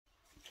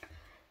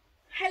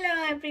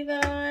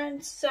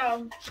everyone.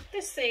 So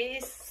this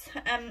is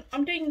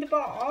I'm doing the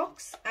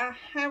box. I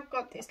have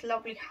got this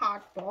lovely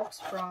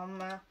Heartbox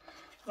from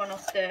one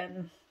of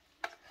the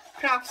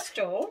craft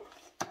store,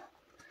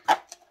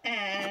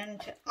 and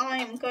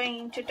I'm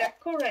going to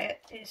decorate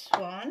this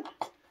one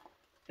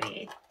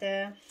with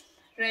the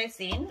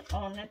resin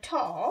on the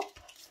top,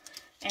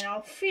 and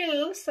I'll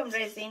fill some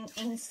resin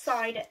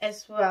inside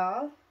as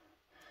well.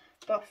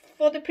 But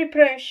for the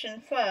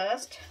preparation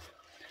first,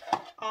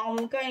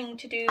 I'm going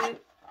to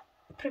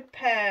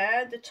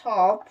prepare the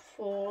top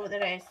for the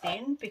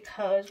resin,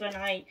 because when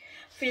I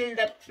fill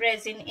the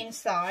resin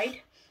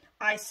inside,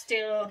 I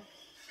still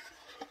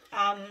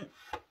I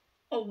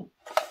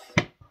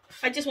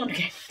just want to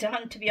get it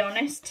done, to be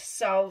honest.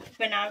 So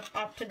when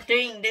after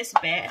doing this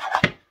bit,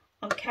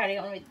 I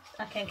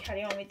can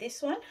carry on with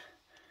this one.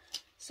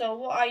 So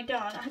what I've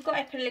got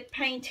acrylic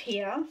paint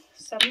here,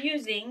 so I'm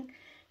using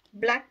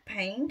black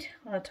paint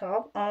on the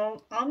top.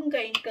 I'm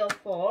going to go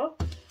for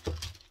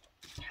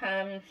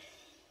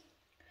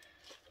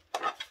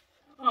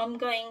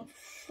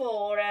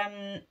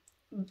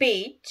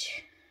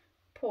beige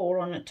pour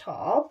on the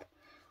top.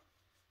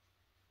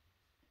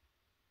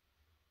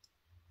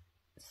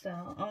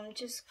 So I'm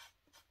just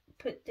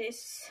put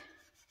this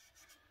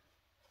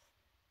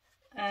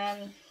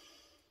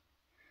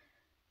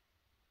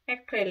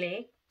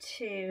acrylic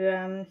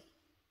to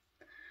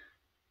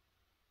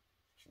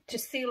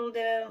seal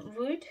the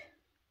wood.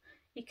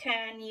 You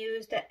can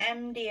use the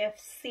MDF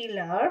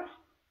sealer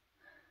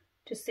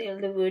to seal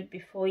the wood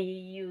before you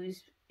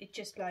use it,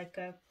 just like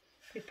a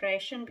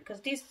preparation,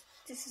 because this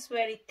is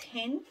very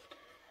thin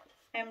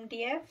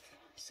MDF,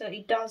 so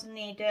it does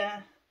need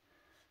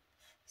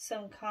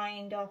some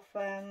kind of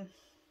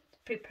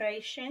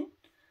preparation,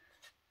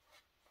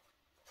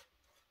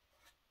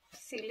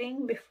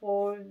 sealing,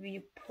 before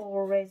we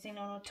pour resin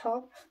on the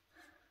top.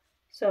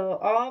 So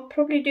I'll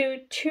probably do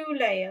 2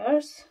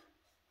 layers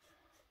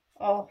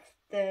of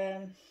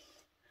the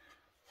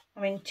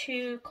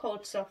 2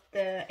 coats of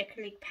the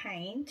acrylic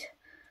paint.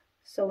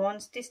 So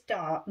once this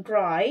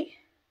dry,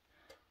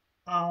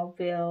 I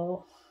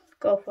will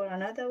go for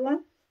another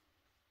one.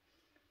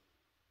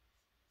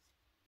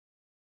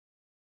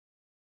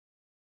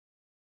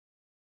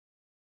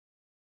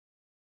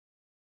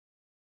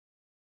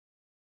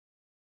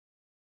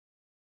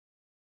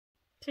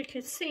 So you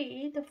can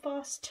see the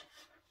first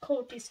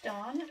coat is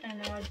done,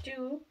 and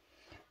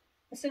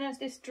as soon as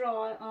this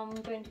dry, I'm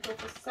going to go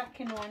for the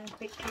second one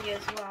quickly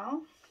as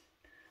well.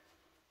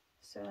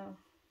 So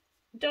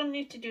you don't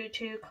need to do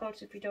 2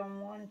 coats if you don't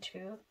want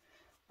to.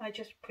 I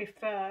just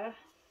prefer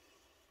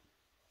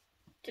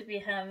to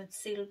be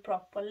sealed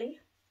properly.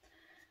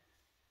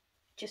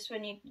 Just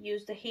when you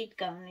use the heat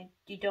gun,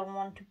 you don't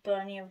want to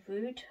burn your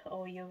wood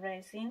or your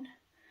resin.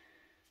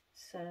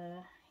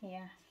 So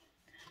yeah.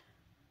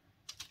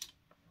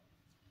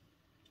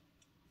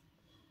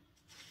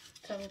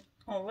 So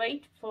I'll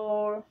wait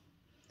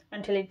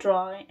until it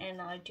dry,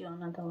 and I'll do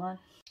another one.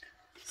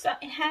 So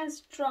it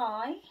has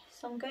dry,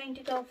 so I'm going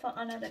to go for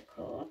another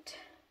coat.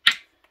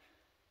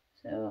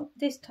 So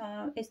this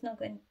time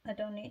I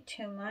don't need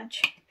too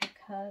much,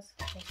 because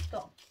it's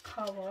got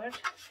covered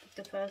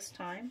the first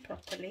time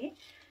properly.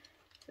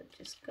 So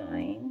just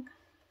going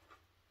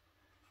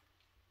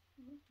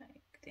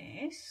like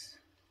this.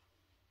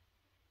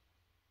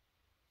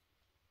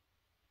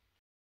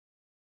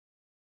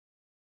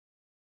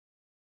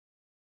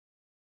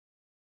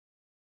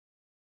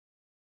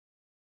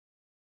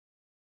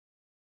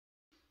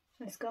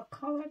 It's got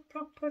covered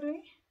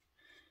properly.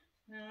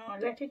 Now I'll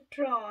let it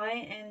dry,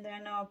 and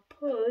then I'll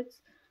put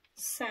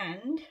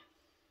sand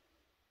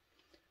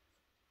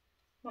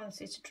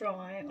once it's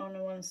dry on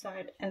one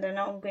side, and then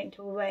I'm going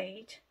to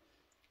wait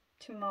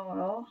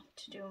tomorrow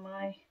to do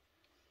my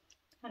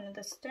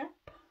another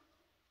step.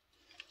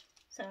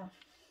 So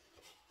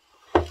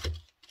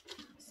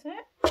that's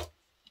it.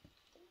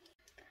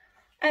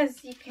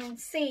 As you can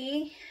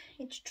see,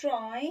 it's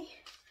dry.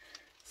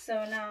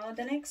 So now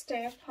the next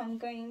step, I'm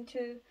going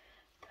to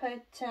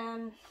put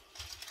sand.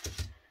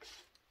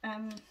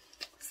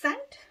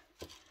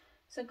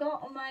 So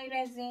got my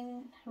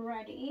resin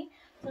ready.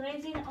 The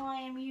resin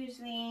I am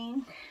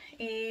using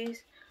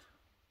is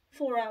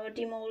 4-hour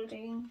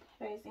demolding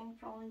resin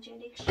from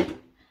Acrylic,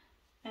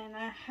 and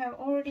I have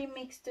already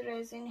mixed the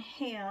resin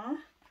here,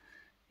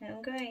 and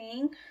I'm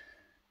going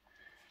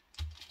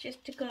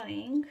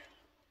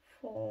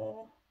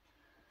for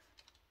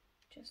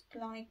just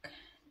like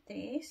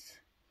this.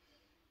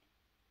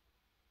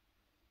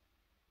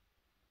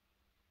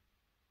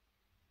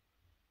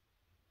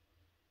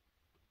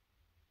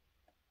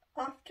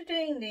 After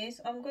doing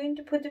this, I'm going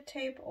to put the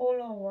tape all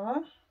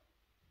over,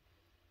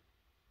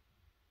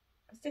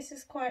 because this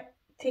is quite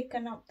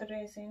thicken up the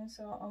resin,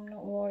 so I'm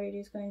not worried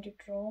it's going to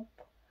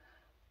drop.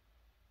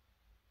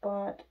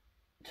 But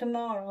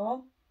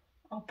tomorrow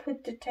I'll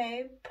put the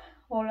tape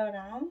all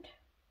around.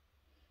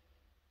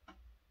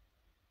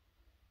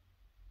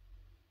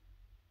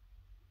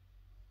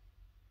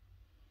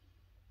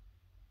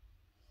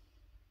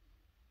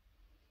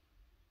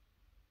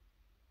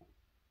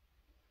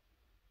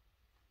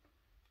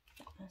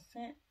 That's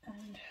it,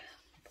 and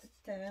put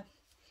the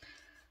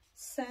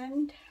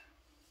sand.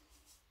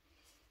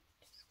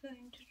 Just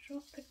going to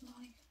drop it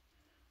like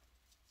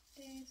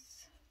this.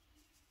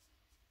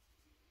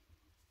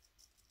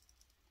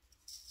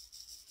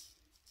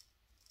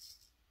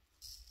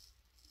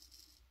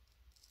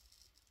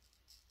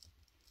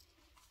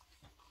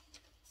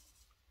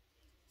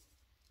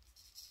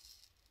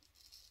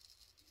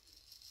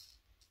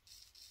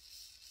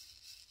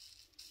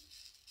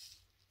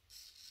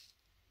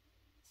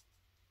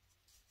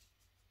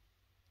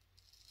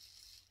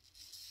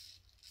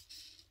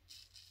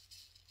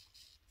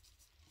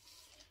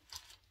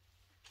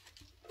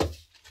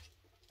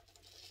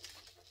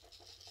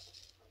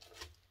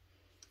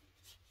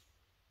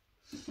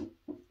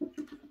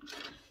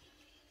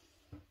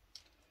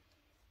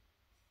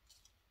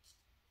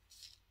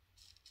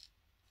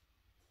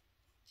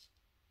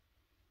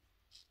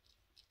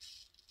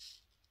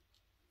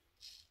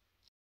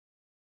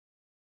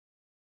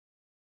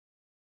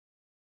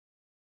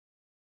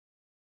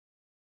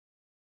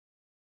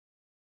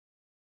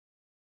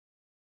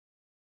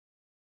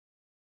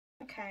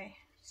 Okay,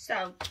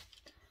 so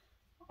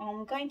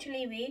I'm going to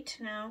leave it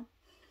now,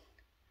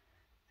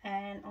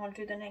 and I'll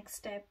do the next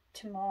step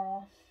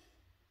tomorrow.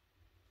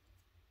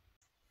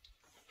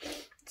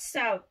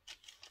 So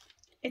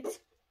it's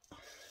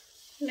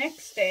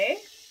next day.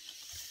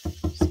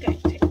 Just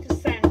going to take the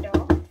sand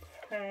off,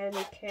 and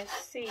you can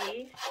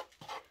see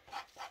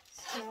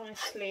it's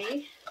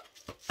nicely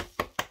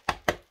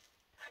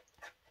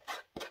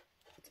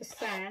the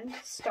sand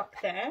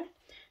stuck there.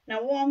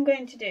 Now what I'm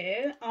going to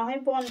do, I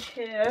want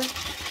to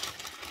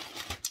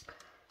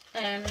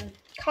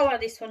color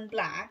this one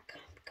black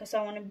because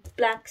I want a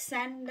black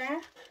sand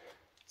there.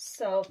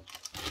 So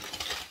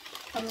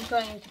I'm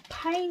going to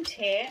paint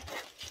it,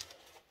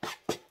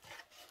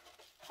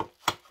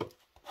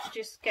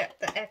 just get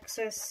the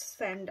excess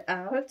sand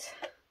out.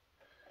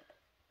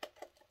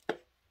 You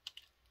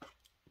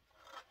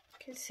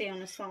can see on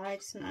the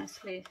sides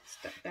nicely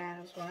stuck there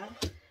as well.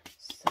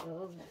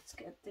 So let's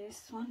get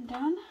this one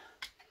done.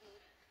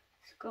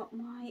 Got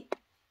my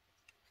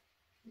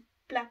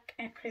black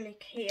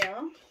acrylic here,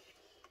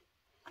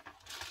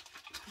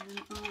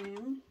 and I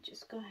am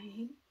just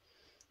going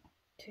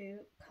to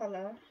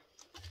color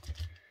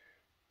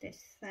this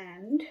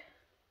sand.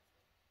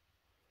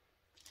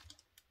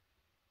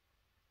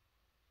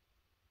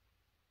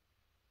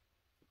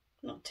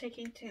 Not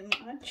taking too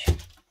much,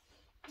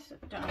 so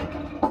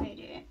don't need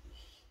it.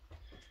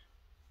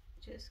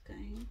 Just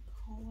going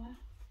over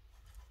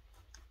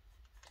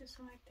just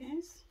like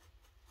this.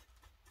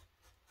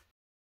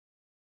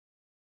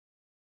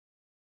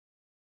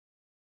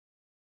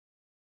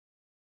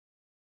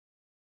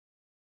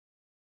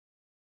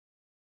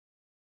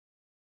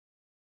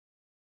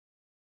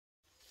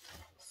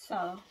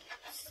 So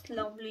it's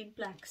lovely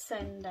black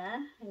sand there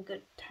and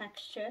good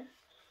texture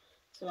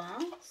as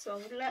well. So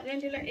we're going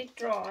to let it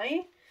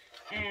dry,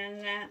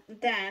 and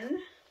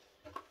then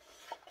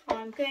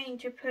I'm going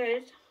to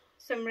put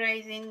some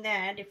resin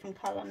there,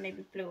 different color,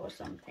 maybe blue or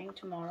something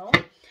tomorrow.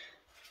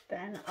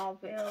 Then I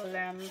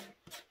will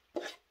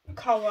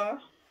cover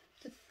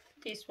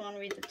this one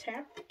with the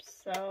tap,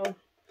 so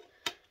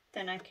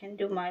then I can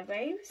do my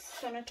waves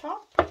on the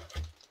top.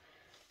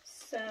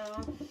 So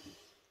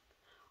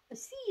I'll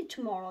see you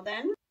tomorrow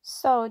then.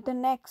 So the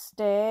next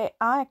day,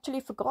 I actually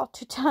forgot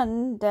to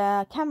turn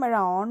the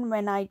camera on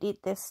when I did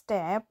this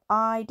step.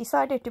 I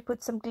decided to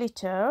put some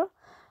glitter.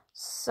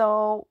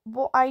 So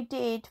what I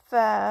did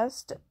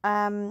first,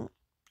 I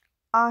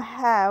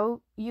have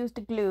used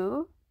the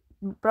glue,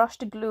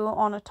 brushed the glue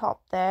on the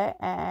top there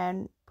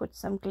and put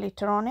some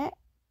glitter on it.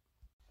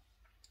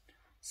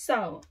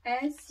 So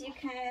as you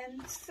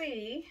can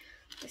see,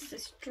 this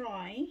is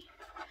dry.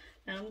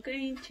 Now I'm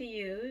going to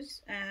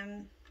use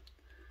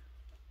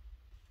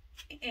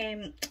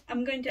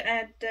I'm going to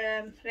add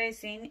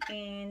resin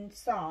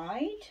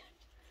inside.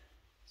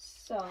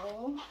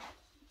 So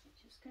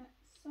just get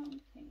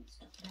something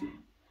stuck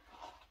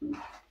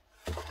there.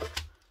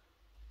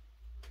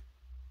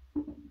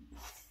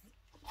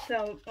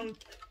 So I'm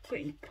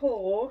going to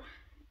pour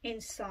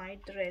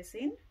inside the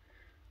resin.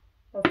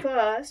 But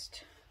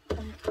first,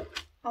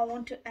 I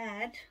want to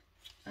add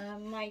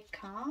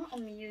mica.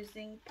 I'm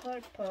using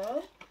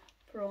purple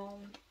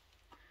from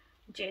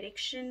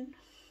Resin.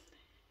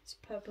 It's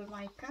purple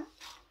mica.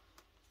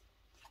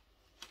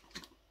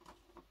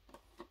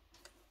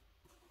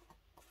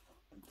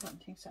 I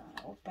don't think so.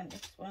 I'll open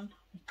this one.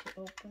 I need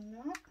to open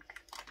that.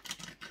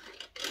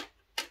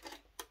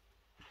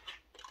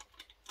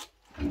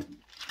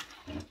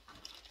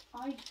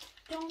 I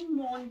don't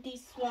want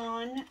this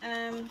one.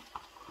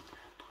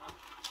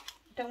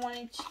 Don't want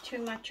it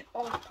too much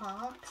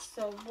opaque.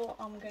 So what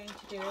I'm going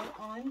to do,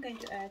 I'm going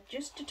to add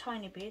just a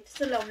tiny bit. It's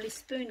a lovely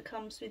spoon,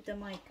 comes with the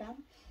mica.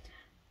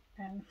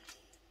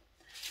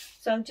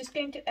 So I'm just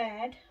going to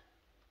add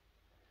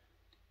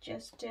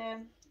just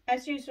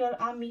as usual.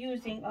 I'm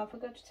using, I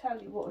forgot to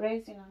tell you what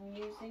resin I'm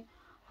using.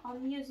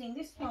 I'm using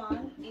this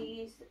one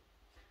is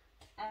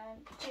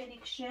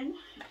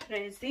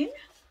Resin.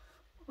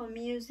 I'm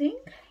using,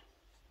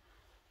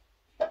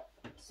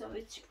 So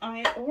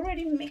I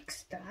already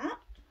mixed that,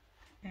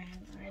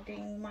 and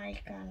adding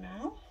mica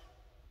now.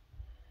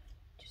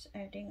 Just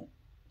adding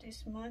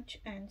this much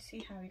and see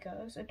how it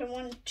goes. I don't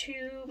want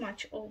too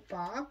much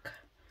opaque,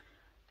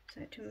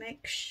 so to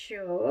make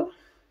sure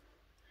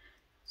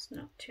it's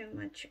not too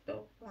much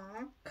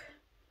opaque.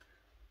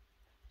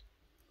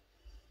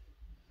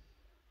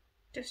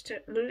 Just a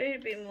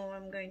little bit more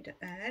I'm going to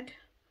add.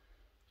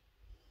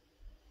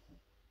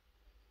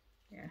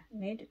 Yeah,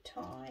 need a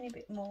tiny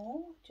bit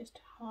more, just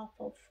half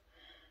of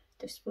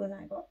the spoon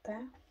I got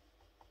there.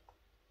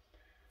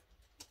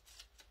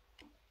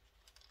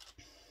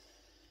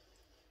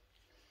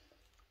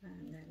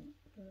 And then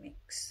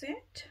mix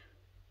it.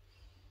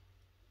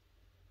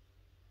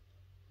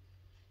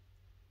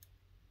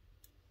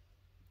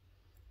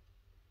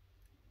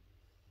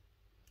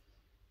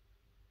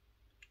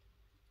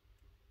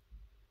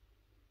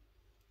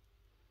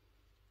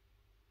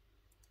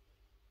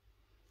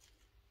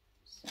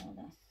 So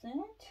that's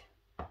it.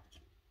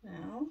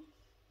 Now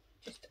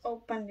just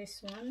open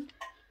this one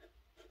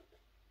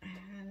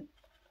and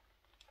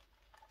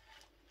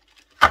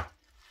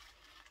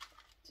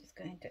just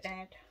going to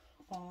add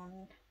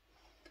on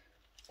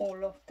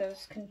all of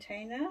those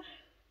containers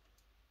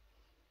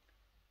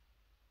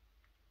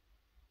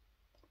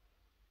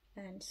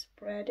and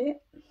spread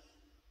it.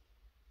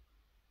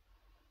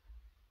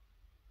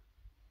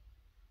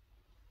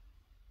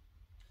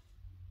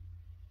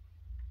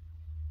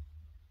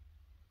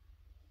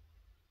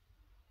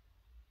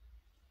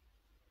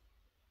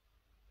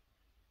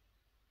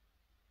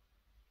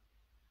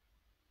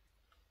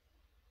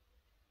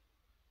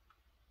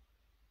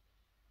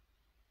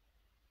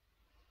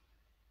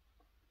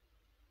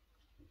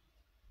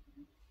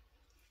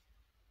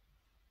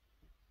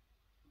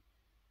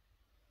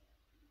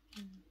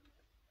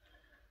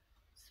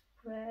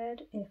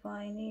 Spread if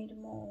I need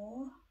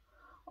more.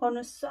 On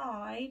the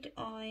side,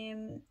 I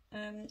am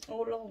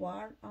all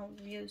over. I've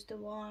used the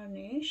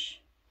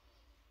varnish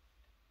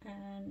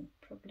and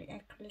probably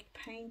acrylic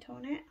paint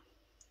on it,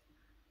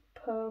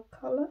 pearl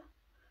color.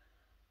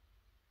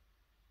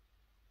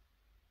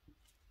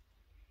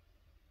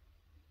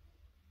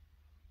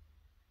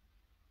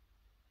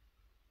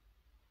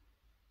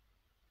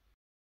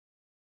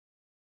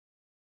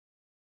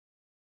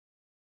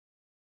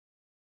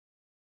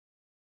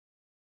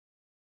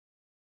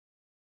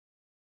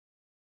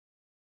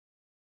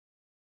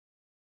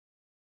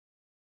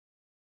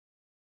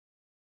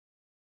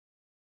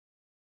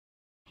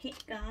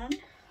 Heat gun,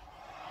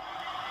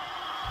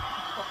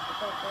 pop the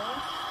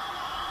bubbles.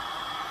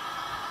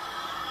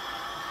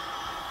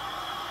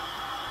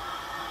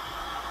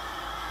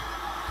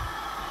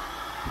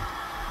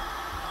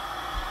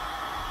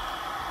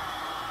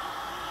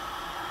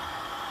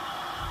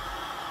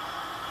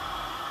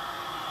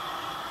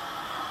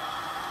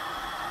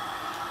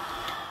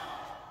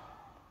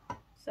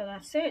 So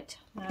that's it.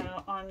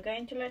 Now I'm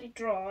going to let it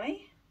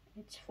dry.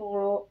 It's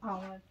 4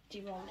 hours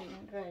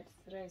demolding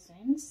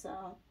resin,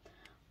 so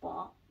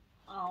but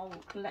I'll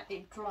let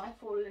it dry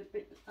for a little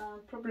bit.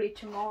 Probably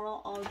tomorrow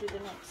I'll do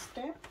the next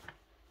step.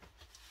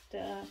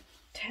 The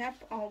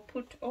tap I'll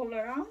put all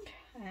around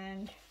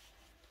and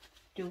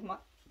do my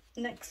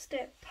next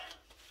step.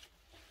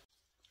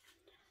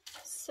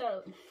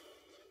 So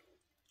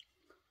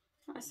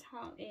that's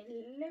how it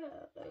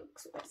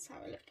looks. That's how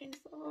it looks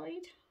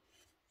inside.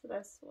 So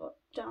that's what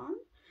done.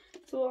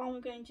 So what I'm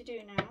going to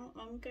do now,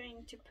 I'm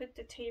going to put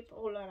the tape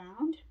all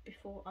around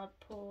before I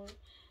pour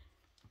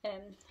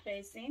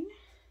resin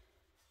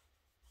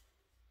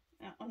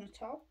on the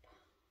top.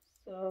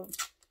 So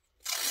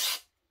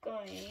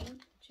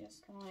going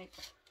just like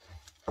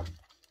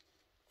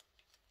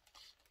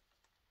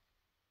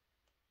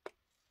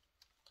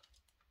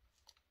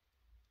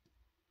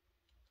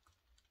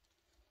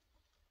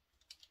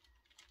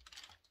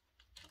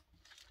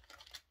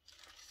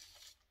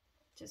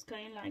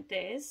like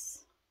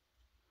this,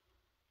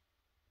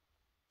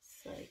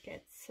 so it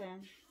gets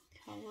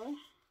cover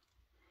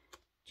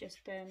just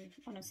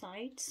on the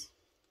sides.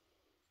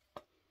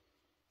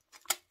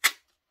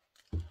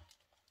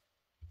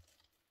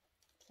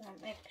 So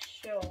make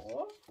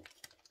sure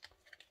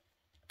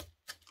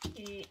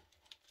the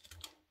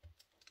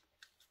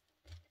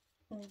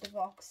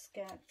box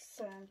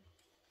gets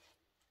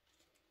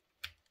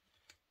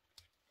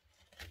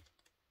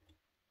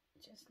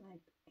just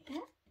like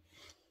that.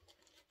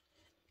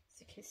 As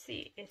you can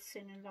see, it's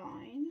in a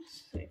line,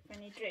 so if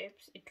any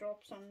drips, it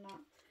drops on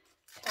that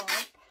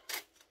top.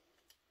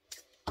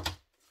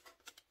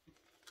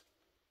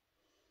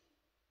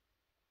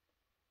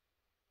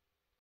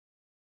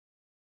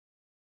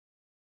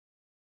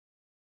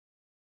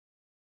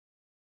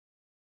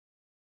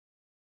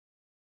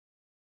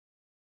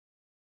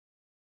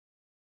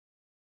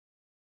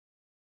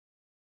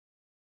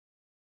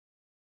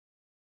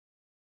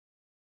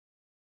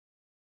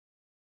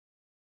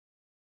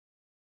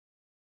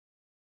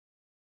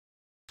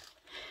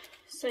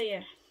 So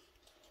yeah,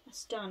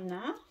 it's done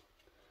now.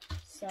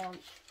 So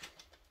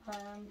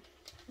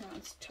now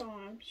it's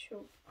time to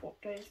show what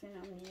resin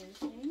I'm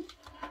using.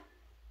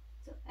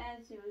 So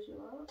as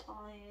usual,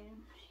 I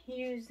am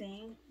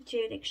using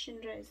J-Reaction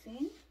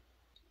resin.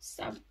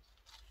 So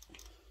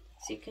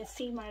you can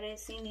see my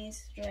resin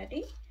is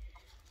ready.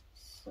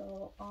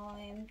 So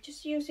I'm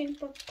just using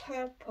the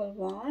purple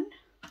one.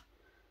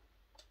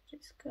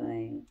 Just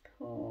going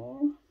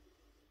for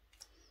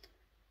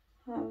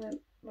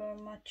however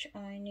much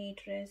I need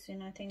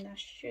resin. I think that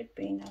should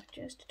be enough,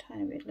 just a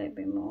tiny bit, little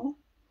bit more.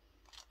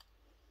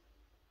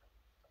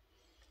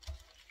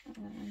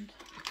 And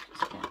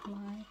just get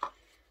my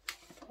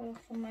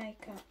purple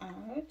maker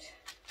out.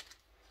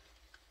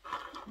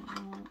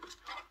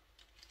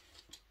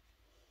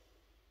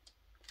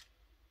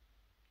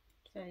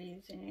 So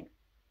using it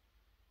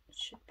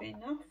should be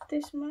enough,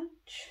 this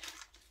much.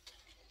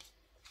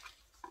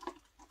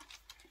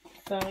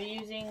 So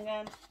using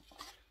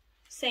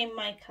same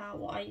mica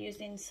what I use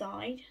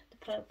inside, the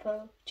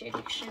purple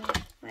J-Reaction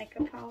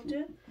mica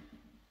powder.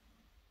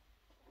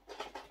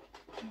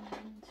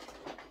 And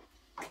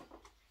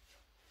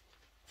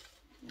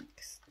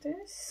mix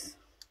this.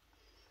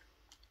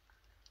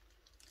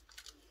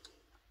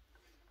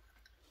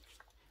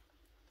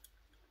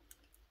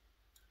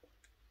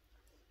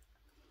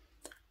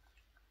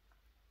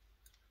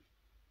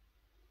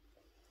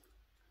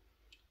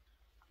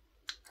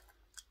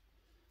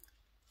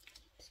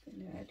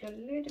 Add a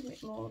little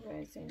bit more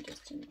resin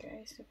just in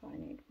case if I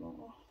need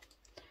more.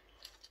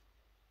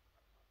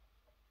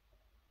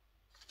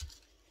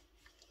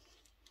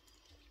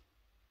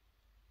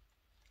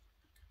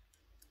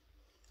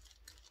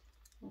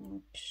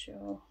 Make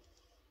sure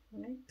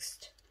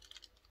mixed.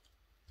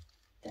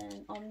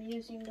 Then I'm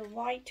using the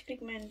white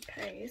pigment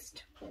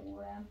paste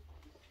for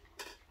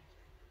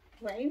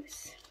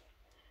waves.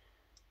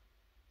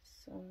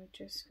 So we're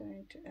just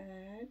going to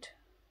add.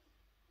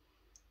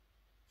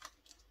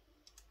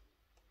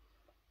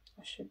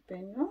 That should be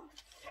enough.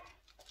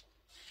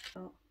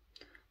 So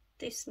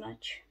this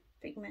much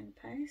pigment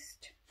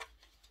paste.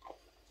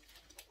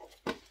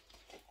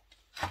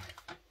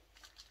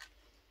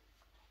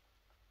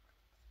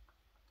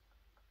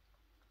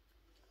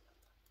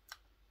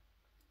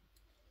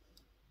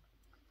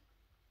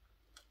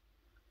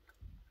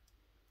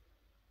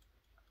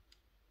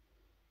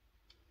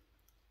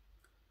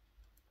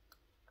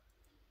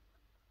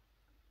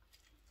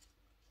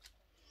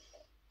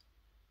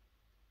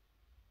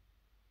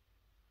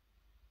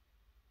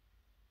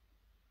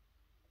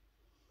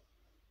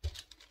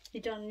 You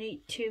don't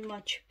need too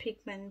much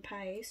pigment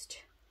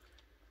paste,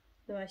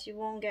 otherwise you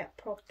won't get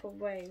proper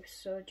waves.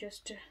 So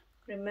just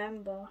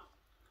remember,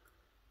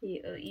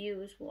 you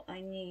use what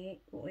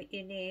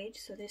you need.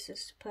 So this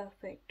is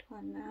perfect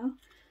one now.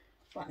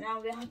 But now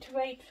we have to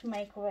wait to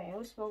make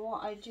waves. But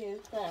what I do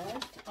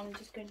first, I'm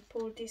just going to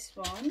pull this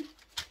one.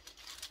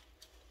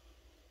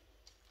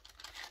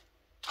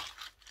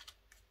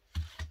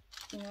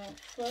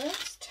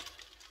 First.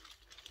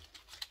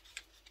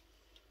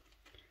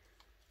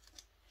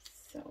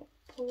 So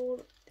pour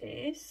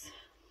this,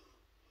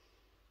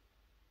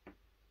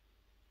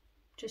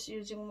 just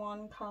using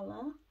one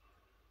color.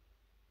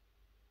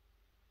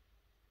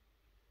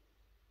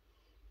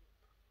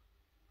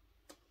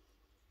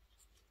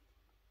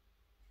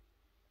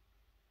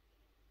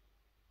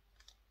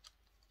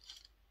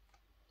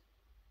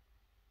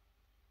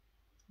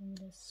 And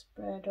just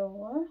spread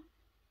over.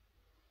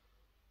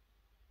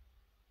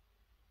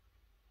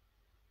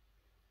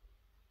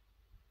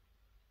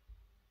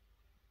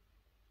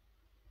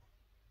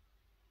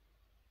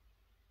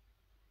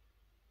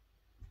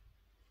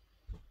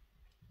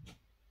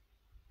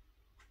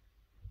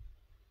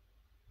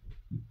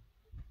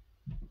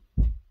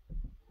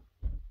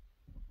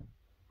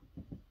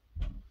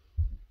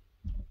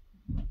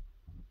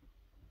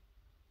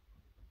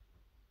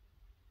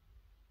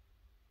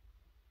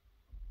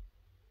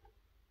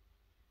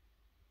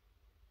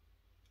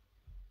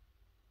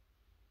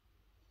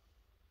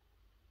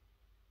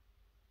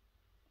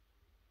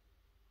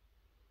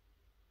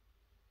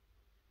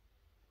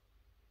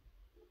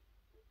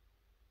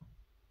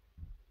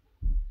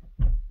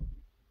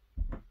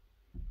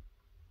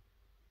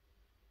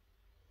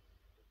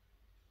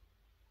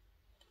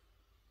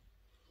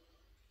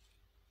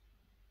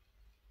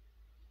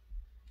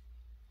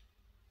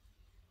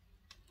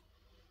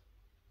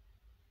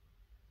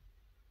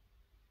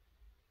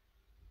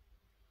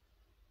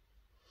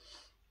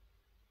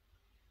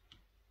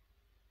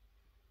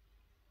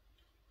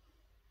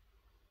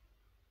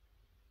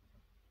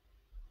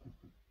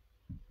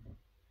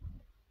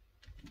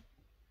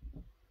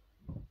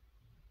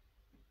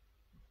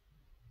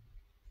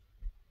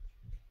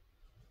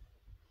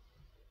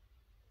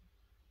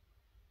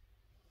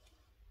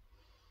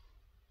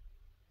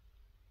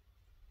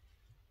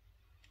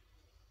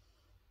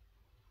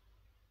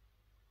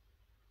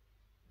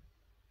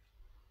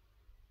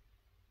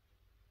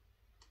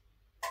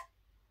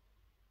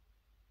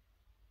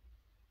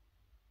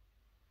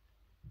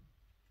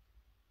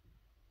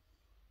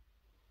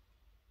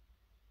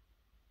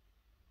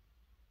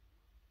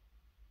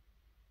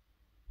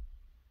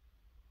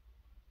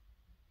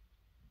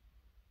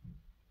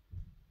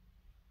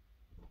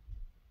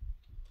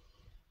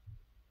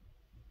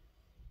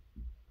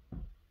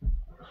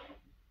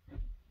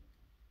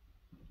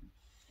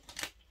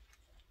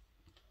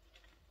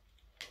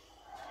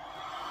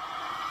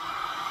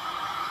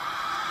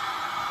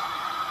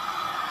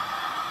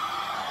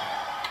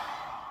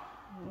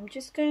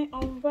 just going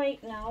on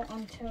wait now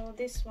until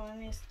this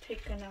one is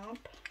thicken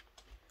up,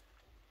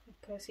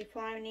 because if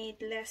I need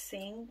less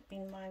ink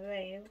in my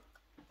wave,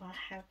 I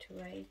have to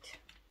wait.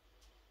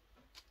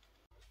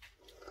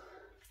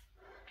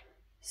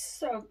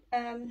 So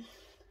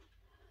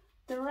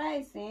the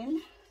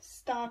resin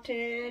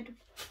started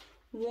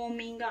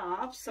warming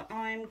up, so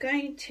I'm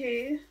going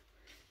to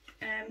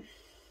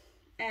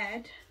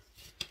add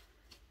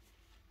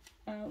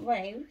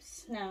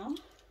waves now.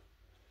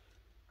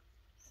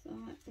 So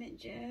let me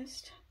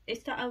just, it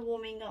started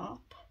warming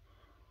up,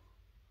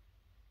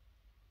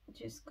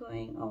 just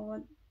going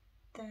over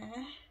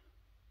there,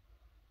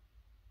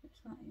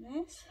 just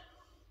like this,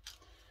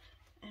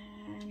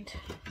 and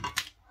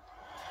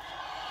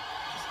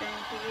just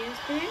going to use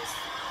this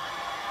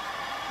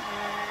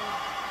and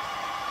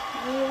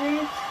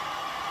move it.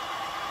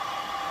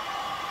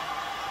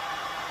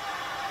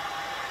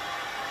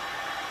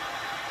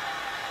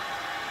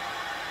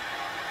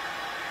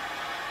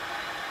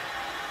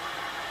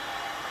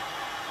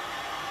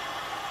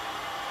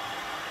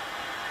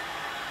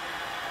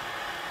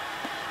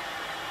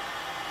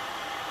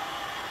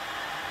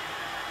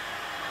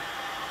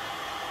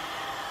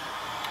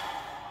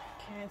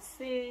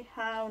 See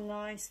how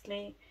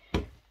nicely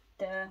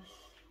the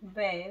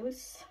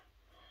waves,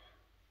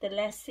 the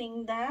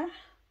lessing there.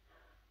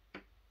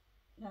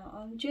 Now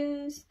I'm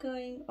just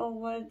going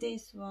over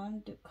this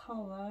one to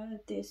cover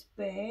this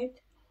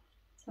bit,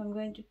 so I'm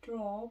going to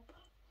drop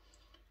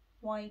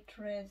white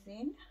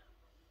resin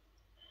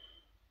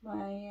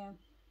by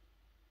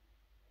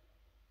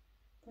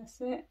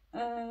that's it,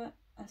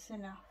 that's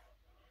enough,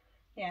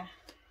 yeah,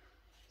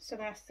 so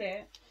that's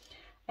it.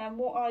 And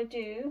what I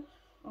do,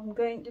 I'm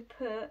going to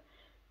put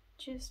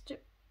just a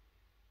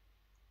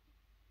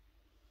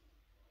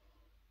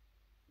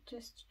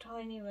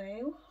tiny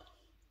wave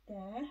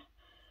there.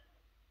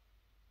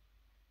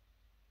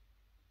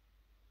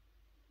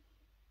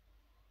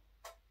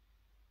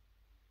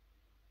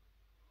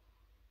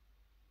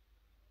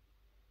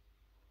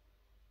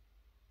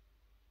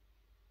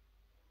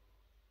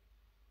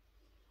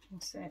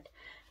 That's it.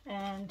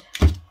 And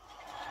use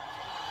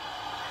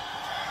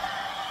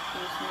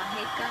my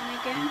heat gun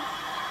again.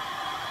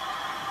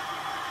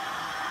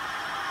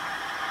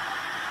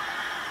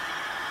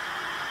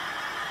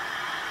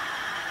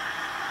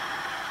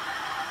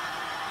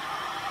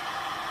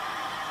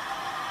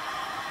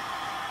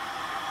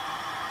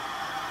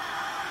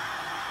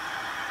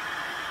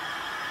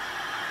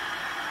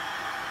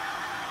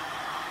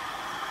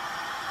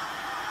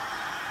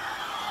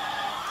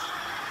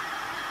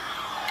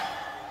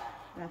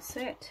 That's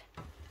it.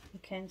 You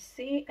can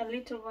see a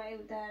little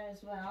wave there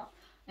as well.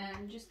 And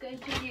I'm just going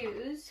to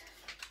use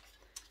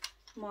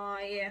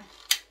my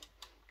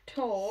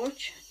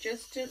torch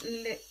just a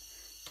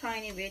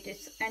tiny bit.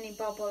 It's any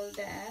bubble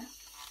there.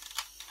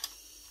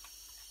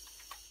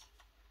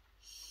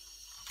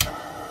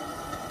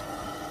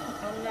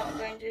 I'm not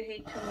going to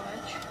heat too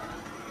much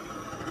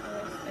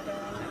because I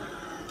don't want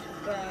it to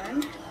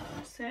burn.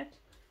 That's it.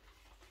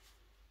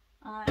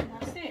 And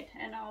that's it,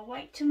 and I'll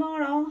wait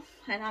tomorrow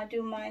and I'll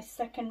do my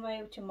second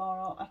wave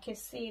tomorrow. I can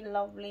see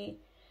lovely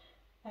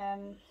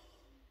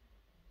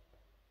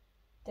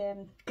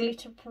the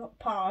glitter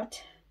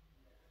part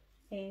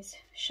is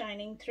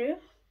shining through,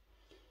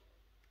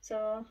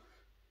 so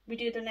we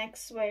do the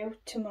next wave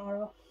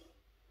tomorrow.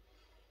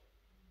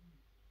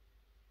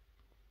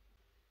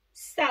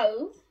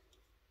 So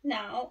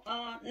now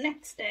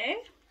next day,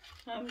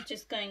 I'm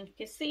just going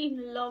to see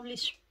lovely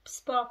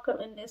sparkle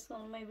in this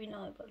one. Maybe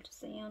not able to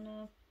see on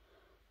a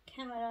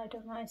camera, I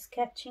don't know if it's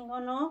catching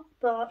or not,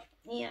 but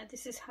yeah,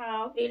 this is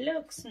how it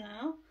looks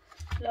now.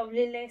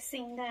 Lovely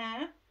lacing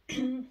there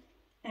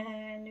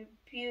and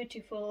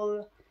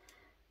beautiful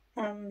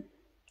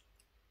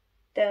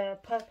the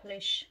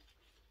purplish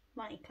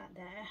mica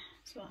there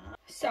as well.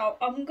 So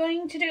I'm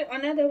going to do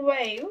another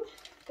wave,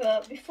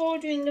 but before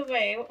doing the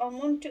wave I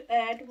want to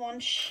add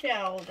one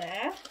shell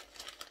there,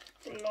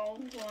 the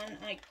long one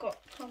I got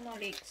from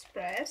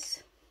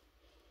AliExpress.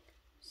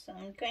 So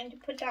I'm going to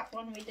put that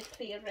one with the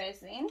clear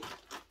resin.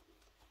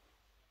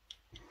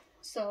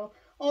 So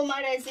all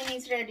my resin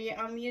is ready.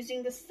 I'm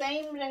using the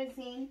same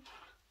resin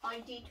I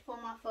did for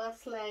my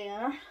first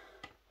layer.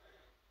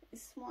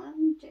 This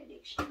one,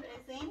 Jediction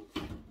resin.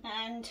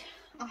 And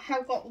I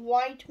have got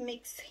white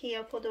mix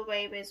here for the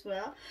wave as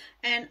well.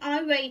 And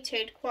I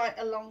waited quite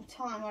a long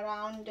time,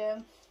 around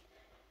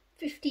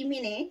 50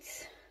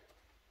 minutes.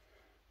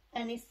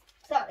 And it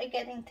started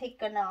getting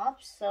thickened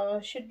up, so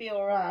it should be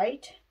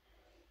alright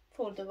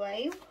for the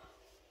wave.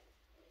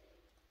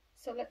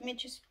 So let me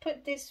just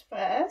put this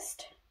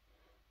first.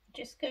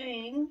 Just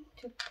going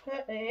to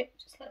put it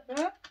just like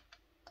that.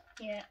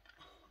 Yeah,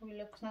 it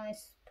looks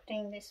nice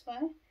putting this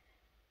way.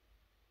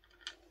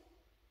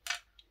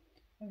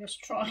 I'm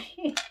just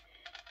trying.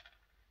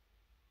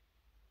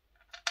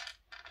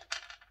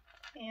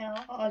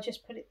 Yeah, I'll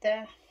just put it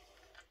there.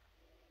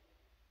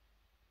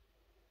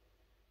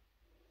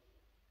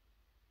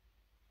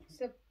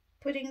 So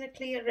putting the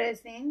clear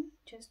resin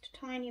just a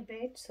tiny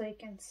bit so it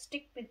can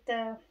stick with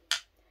the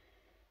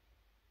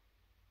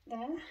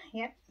there.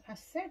 Yep,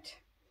 that's it.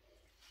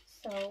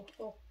 So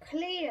for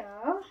clear,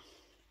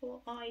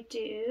 what I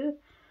do,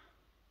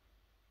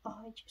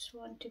 I just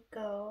want to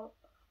go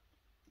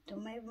to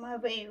make my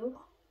wave,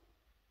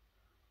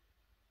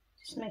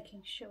 just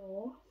making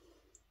sure.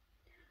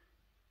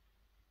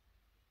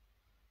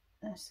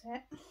 That's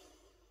it.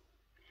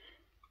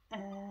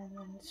 And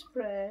then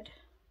spread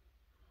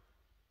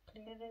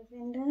clear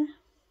resin there.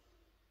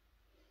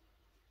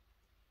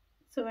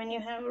 So when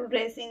you have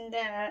resin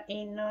there,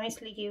 it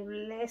nicely gives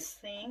less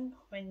thing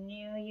when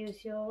you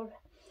use your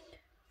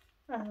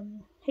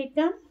heat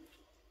gun.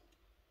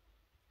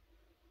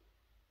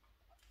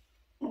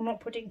 I'm not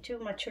putting too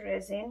much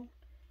resin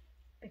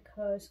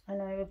because I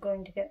know you're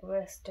going to get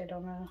wasted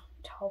on a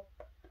top.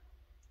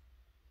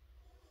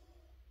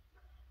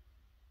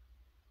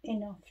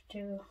 Enough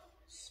to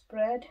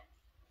spread.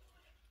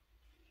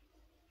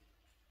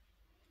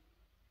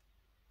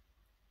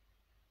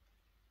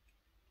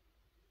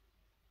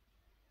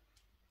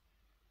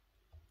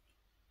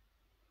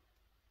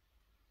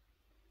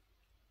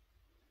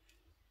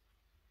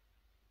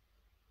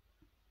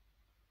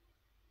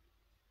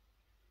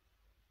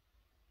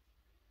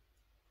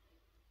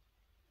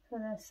 So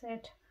that's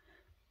it.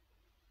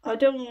 I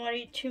don't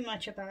worry too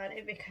much about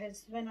it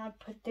because when I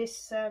put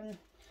this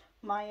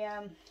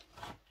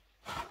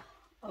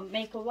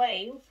make a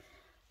wave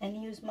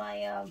and use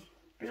my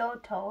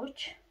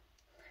blowtorch,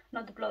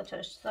 not the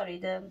blowtorch, sorry,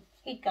 the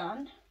heat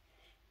gun,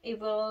 it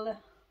will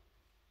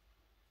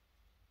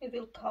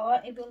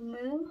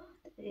move.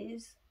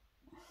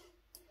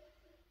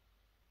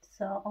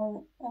 So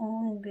I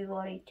won't be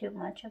worried too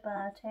much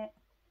about it.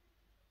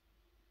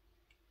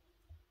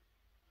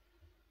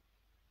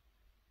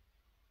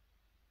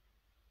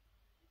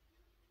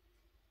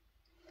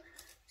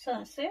 So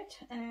that's it,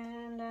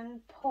 and then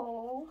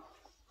pour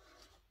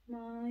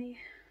my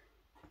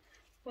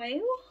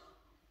wave.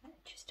 I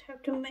just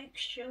have to make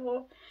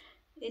sure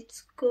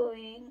it's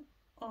going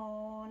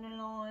on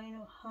a line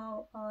of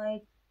how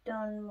I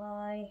done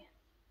my,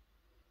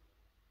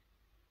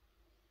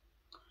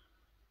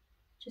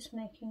 just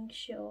making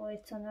sure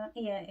it's on a,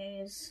 yeah,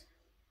 it is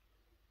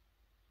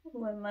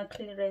where my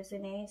clear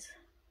resin is.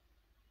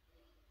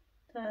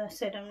 So I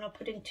said I'm not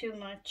putting too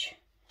much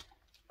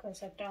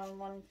because I don't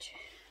want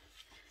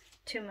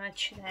too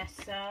much there.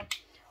 So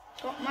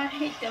got my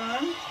heat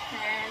on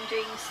and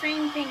doing the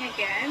same thing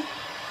again,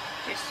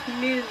 just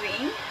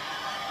moving.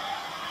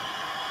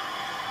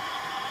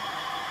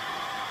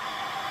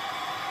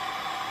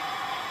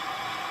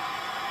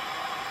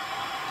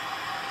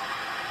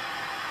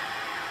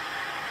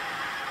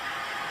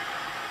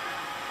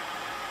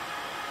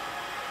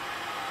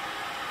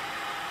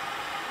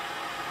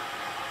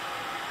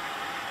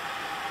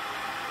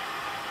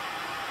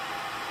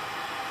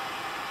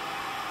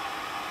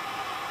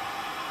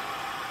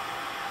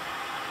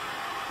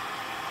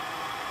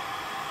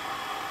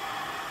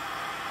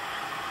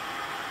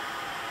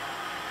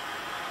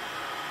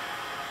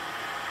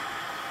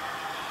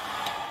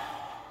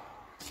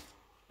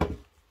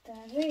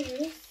 There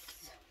is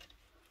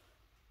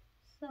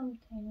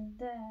something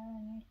there,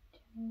 I need to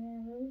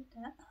move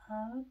that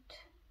out.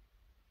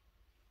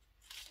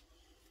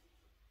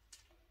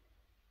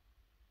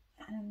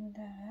 And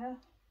there,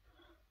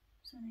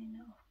 so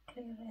enough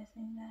clear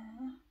resin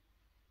there.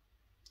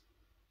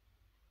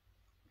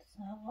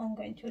 So I'm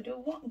going to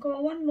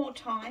go one more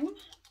time.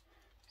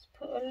 Just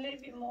put a little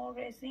bit more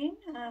resin,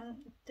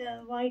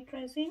 the white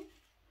resin.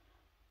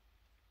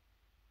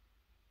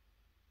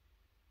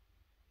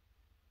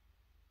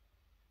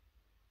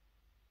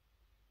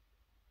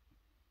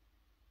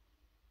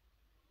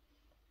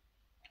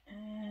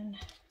 And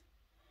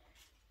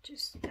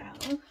just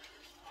down.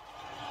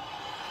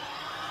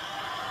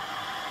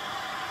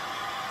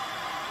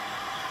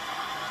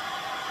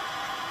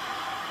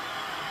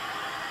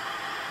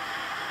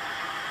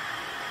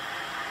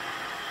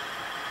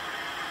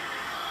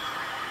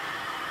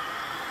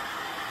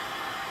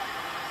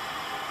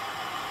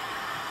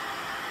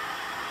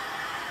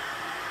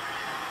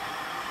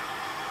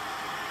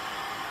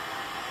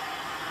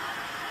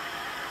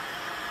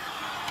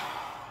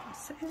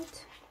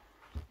 It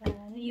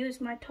and use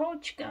my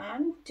torch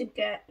gun to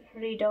get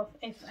rid of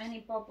if any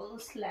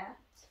bubbles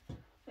left.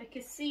 I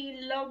can see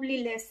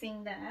lovely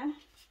resin there.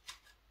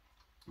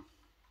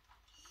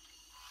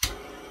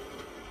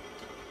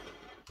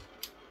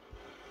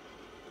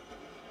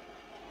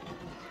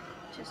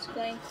 Just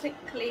going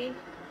quickly.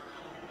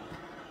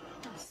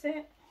 That's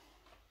it.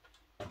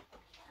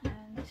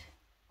 And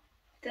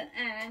the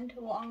end,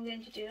 what I'm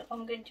going to do,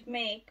 I'm going to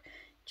make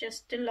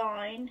just a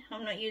line.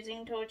 I'm not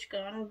using torch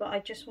gun, but I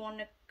just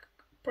want a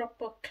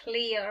proper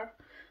clear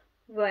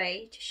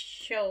way to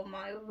show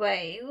my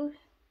wave.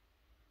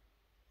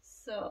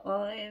 So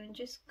I am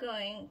just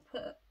going to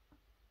put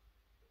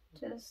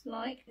just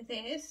like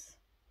this.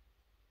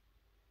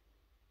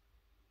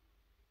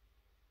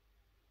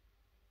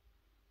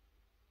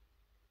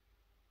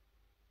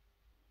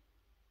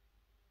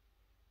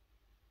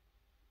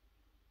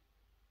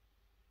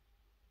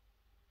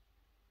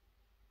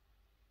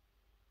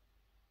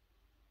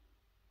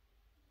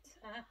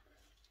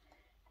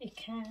 you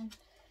can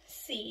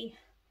see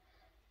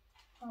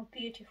how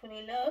beautiful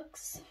it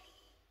looks.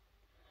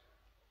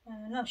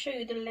 And I'll show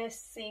you the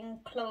lessing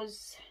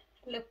close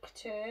look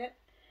to it,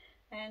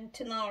 and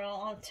tomorrow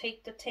I'll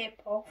take the tape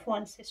off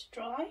once it's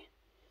dry.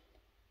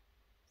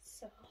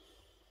 So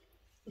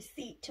we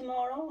see it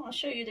tomorrow. I'll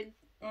show you the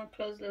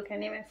close look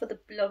anyway for the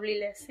lovely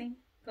lessing.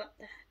 Got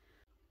that.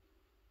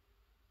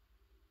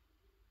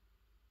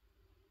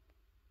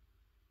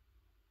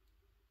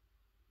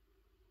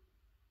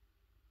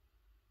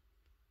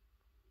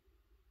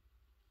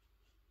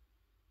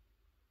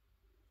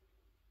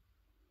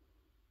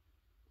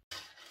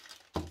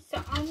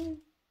 So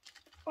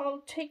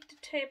I'll take the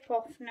tape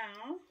off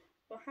now.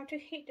 We'll have to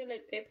hit a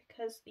little bit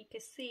because you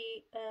can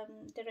see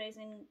the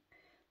resin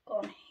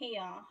gone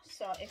here.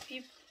 So if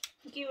you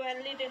give a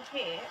little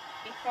hit,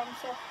 it comes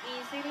off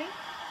easily.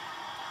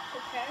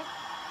 Okay.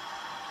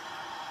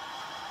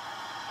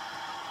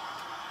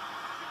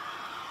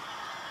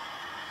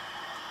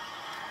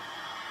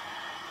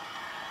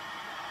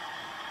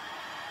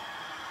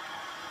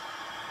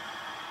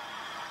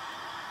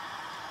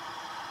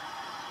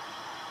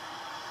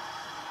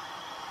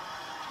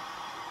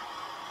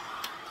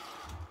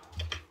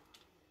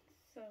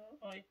 So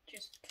I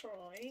just try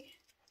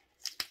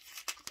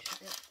to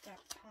get that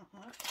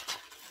part.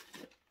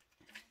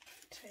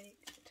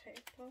 Take the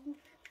tape off.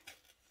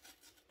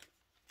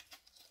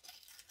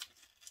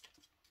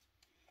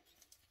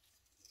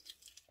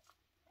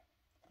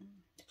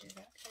 To do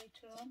that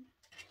later on.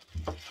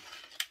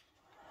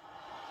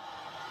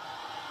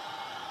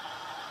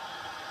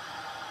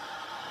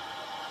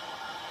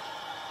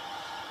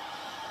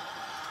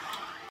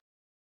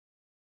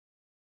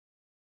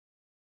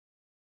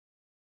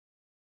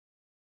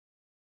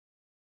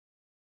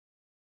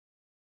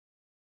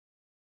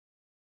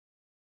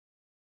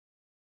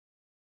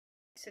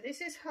 So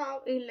this is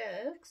how it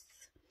looks.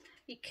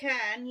 You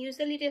can use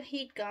a little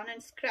heat gun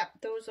and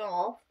scrap those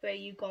off where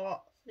you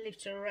got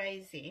little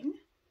resin.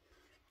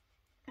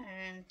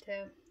 And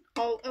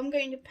I'm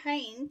going to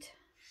paint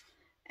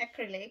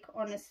acrylic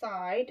on the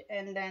side,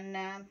 and then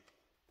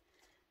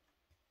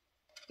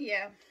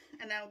yeah,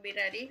 and I'll be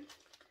ready.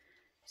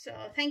 So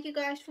thank you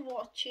guys for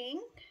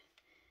watching,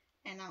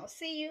 and I'll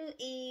see you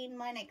in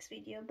my next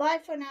video. Bye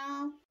for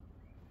now.